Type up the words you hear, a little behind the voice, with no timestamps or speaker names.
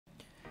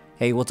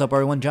Hey, what's up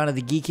everyone, Johnny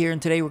the Geek here,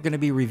 and today we're going to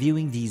be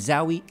reviewing the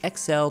Zowie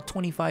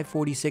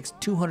XL2546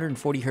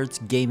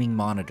 240Hz gaming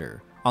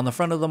monitor. On the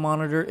front of the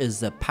monitor is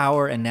the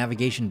power and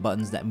navigation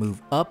buttons that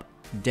move up,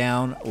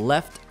 down,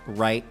 left,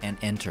 right, and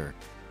enter.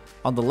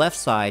 On the left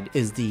side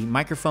is the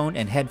microphone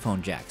and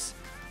headphone jacks.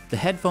 The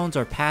headphones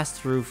are passed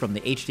through from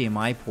the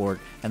HDMI port,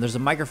 and there's a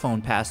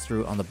microphone passed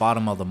through on the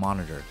bottom of the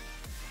monitor.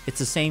 It's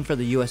the same for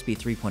the USB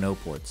 3.0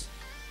 ports.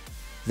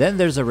 Then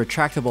there's a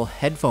retractable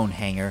headphone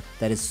hanger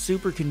that is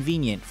super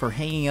convenient for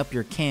hanging up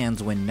your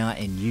cans when not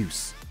in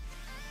use.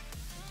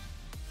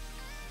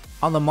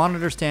 On the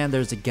monitor stand,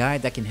 there's a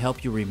guide that can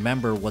help you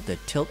remember what the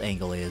tilt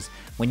angle is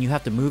when you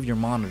have to move your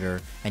monitor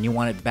and you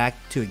want it back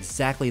to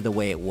exactly the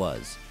way it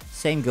was.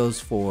 Same goes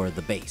for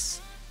the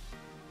base.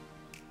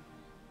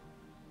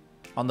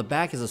 On the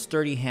back is a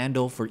sturdy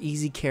handle for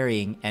easy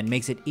carrying and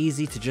makes it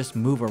easy to just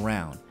move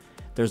around.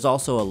 There's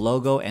also a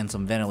logo and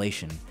some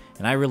ventilation,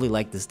 and I really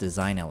like this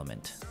design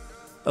element.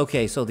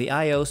 Okay, so the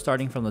I/O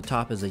starting from the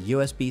top is a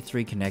USB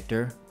 3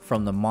 connector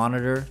from the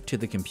monitor to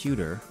the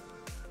computer.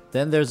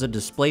 Then there's a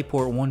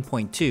DisplayPort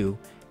 1.2,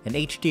 an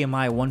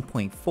HDMI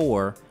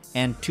 1.4,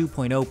 and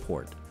 2.0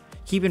 port.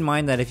 Keep in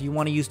mind that if you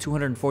want to use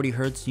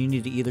 240Hz, you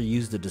need to either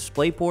use the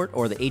DisplayPort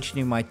or the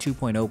HDMI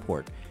 2.0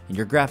 port, and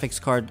your graphics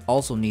card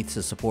also needs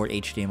to support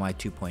HDMI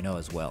 2.0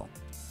 as well.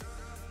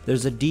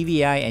 There's a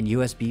DVI and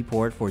USB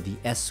port for the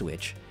S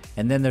switch,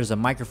 and then there's a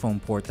microphone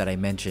port that I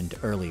mentioned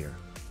earlier.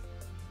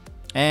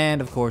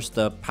 And of course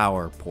the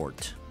power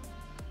port.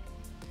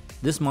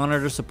 This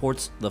monitor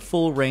supports the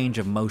full range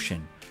of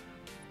motion: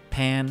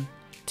 pan,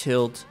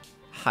 tilt,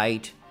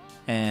 height,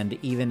 and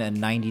even a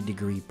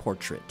 90-degree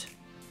portrait.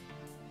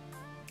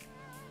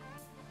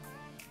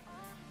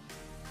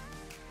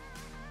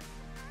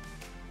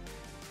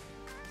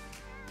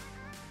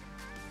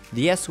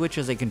 The S switch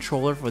is a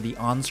controller for the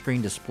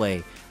on-screen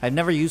display. I've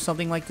never used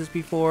something like this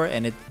before,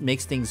 and it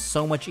makes things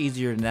so much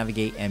easier to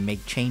navigate and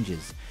make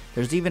changes.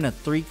 There's even a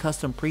 3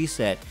 custom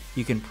preset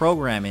you can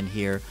program in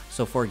here,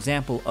 so for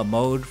example a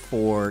mode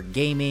for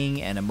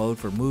gaming and a mode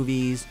for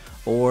movies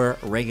or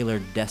regular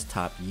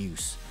desktop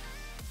use.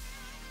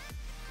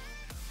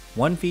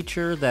 One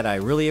feature that I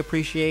really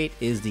appreciate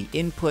is the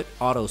input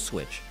auto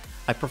switch.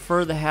 I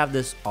prefer to have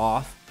this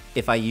off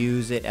if I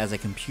use it as a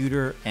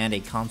computer and a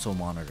console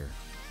monitor.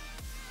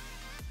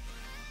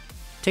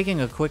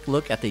 Taking a quick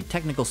look at the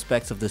technical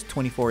specs of this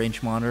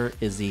 24-inch monitor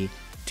is the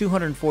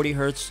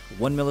 240Hz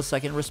 1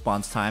 millisecond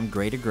response time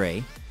gray to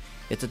gray.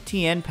 It's a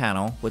TN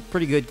panel with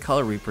pretty good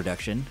color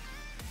reproduction.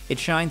 It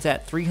shines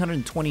at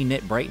 320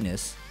 nit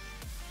brightness.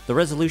 The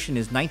resolution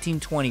is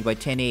 1920 by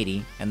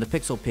 1080 and the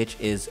pixel pitch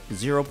is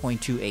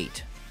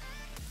 0.28.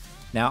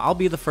 Now I'll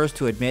be the first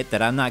to admit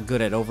that I'm not good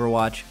at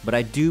Overwatch, but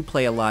I do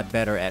play a lot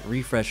better at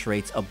refresh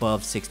rates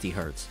above 60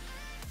 Hz.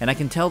 And I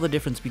can tell the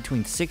difference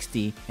between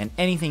 60 and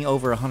anything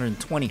over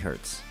 120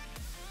 Hz.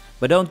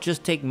 But don't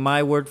just take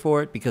my word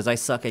for it, because I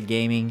suck at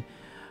gaming.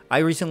 I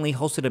recently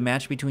hosted a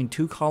match between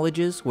 2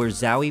 colleges where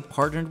Zowie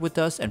partnered with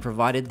us and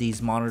provided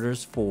these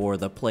monitors for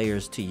the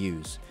players to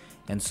use.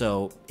 And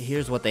so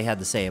here's what they had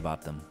to say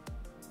about them.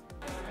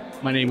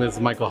 My name is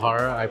Michael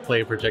Hara. I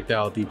play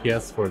projectile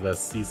DPS for the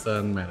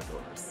CSUN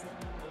Matadors.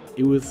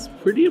 It was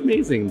pretty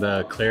amazing.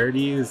 The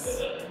clarity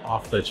is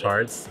off the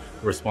charts.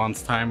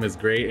 Response time is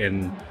great,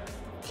 and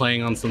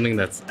playing on something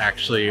that's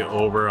actually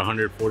over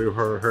 140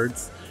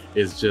 Hz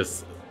is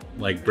just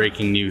like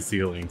breaking new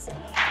ceilings.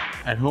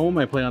 At home,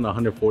 I play on a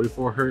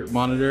 144 Hz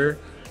monitor,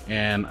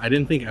 and I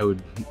didn't think I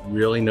would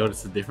really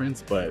notice the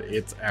difference, but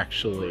it's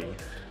actually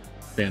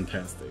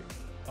fantastic.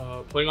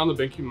 Playing on the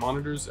BenQ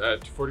monitors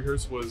at 240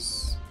 Hz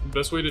was, the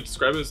best way to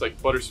describe it is like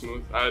butter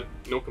smooth. I had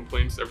no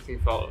complaints, everything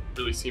felt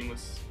really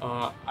seamless.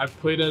 I've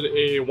played at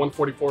a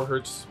 144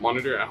 Hz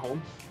monitor at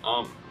home.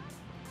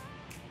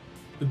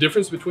 The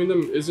difference between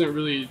them isn't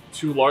really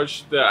too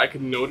large that I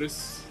could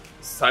notice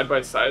side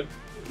by side,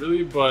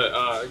 really,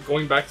 but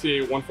going back to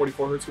a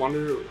 144 Hz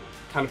monitor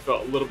kind of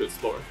felt a little bit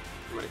slower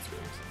in my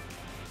experience.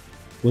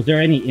 Was there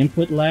any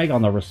input lag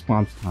on the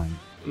response time?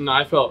 No,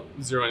 I felt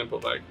zero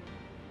input lag,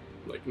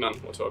 like none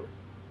whatsoever.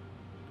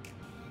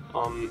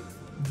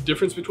 The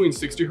difference between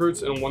 60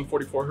 Hz and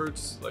 144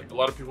 Hz, like a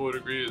lot of people would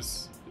agree,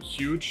 is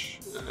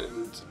huge,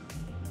 and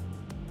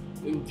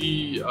in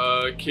the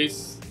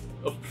case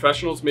of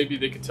professionals, maybe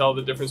they could tell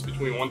the difference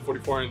between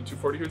 144 and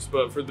 240 Hz,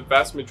 but for the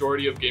vast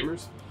majority of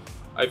gamers,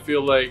 I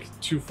feel like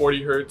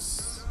 240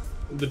 Hz,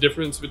 the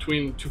difference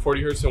between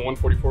 240 Hz and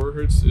 144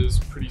 Hz is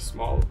pretty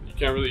small. You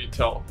can't really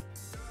tell.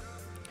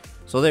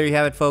 So there you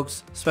have it,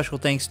 folks. Special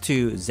thanks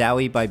to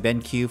Zowie by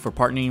BenQ for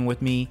partnering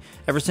with me.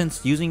 Ever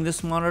since using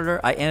this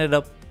monitor, I ended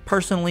up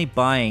personally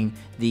buying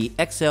the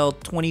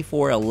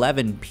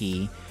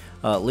XL2411P.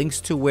 Links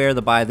to where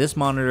to buy this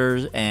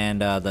monitor and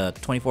the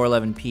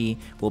 2411P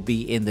will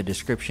be in the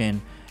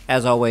description.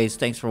 As always,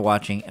 thanks for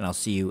watching, and I'll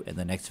see you in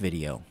the next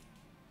video.